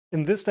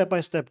In this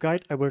step-by-step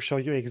guide, I will show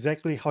you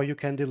exactly how you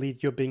can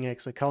delete your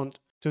BingX account.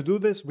 To do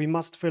this, we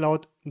must fill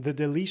out the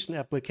deletion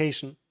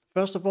application.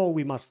 First of all,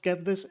 we must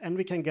get this, and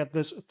we can get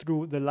this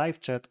through the live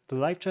chat. The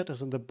live chat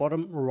is in the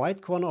bottom right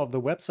corner of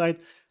the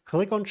website.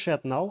 Click on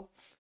chat now,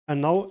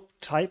 and now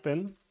type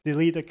in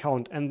delete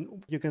account.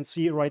 And you can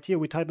see right here,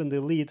 we type in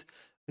delete.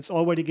 It's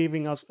already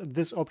giving us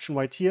this option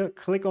right here.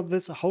 Click on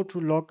this, how to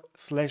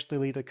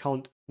log/delete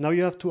account. Now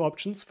you have two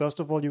options. First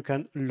of all, you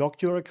can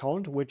lock your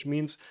account, which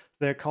means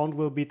the account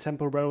will be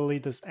temporarily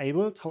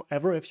disabled.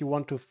 However, if you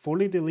want to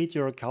fully delete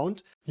your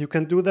account, you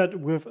can do that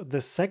with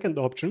the second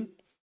option.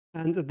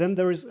 And then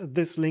there is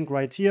this link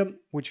right here,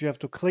 which you have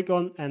to click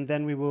on, and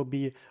then we will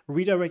be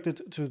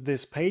redirected to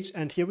this page.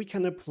 And here we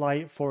can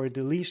apply for a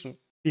deletion.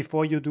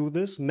 Before you do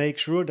this, make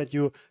sure that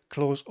you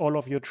close all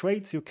of your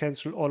trades, you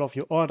cancel all of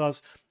your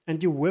orders,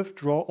 and you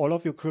withdraw all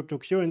of your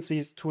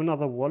cryptocurrencies to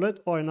another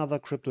wallet or another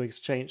crypto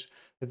exchange.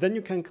 Then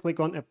you can click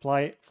on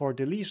apply for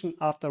deletion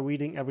after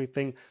reading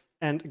everything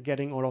and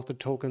getting all of the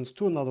tokens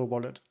to another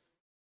wallet.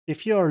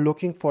 If you are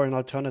looking for an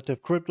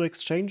alternative crypto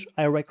exchange,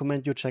 I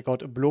recommend you check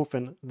out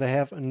Blofin. They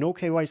have no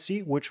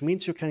KYC, which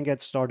means you can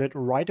get started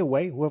right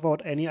away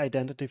without any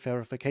identity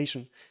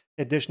verification.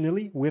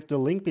 Additionally, with the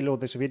link below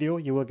this video,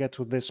 you will get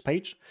to this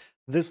page.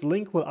 This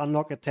link will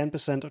unlock a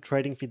 10%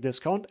 trading fee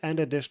discount and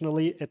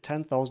additionally a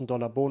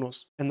 $10,000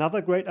 bonus.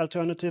 Another great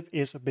alternative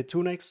is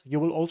BingX. You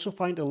will also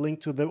find a link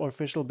to the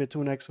official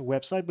BingX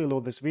website below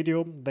this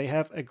video. They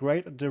have a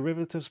great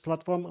derivatives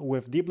platform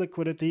with deep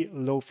liquidity,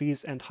 low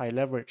fees, and high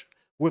leverage.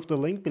 With the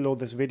link below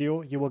this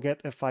video, you will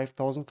get a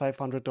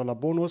 $5,500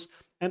 bonus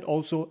and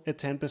also a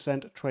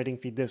 10% trading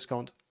fee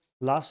discount.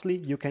 Lastly,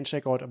 you can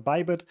check out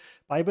Bybit.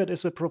 Bybit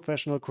is a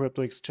professional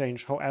crypto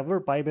exchange. However,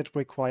 Bybit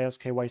requires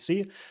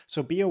KYC,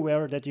 so be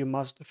aware that you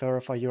must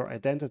verify your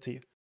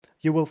identity.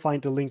 You will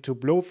find the link to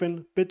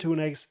Blofin,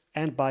 BingX,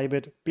 and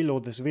Bybit below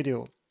this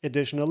video.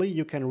 Additionally,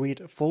 you can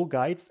read full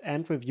guides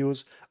and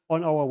reviews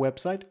on our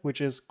website,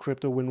 which is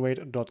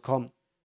cryptowinrate.com.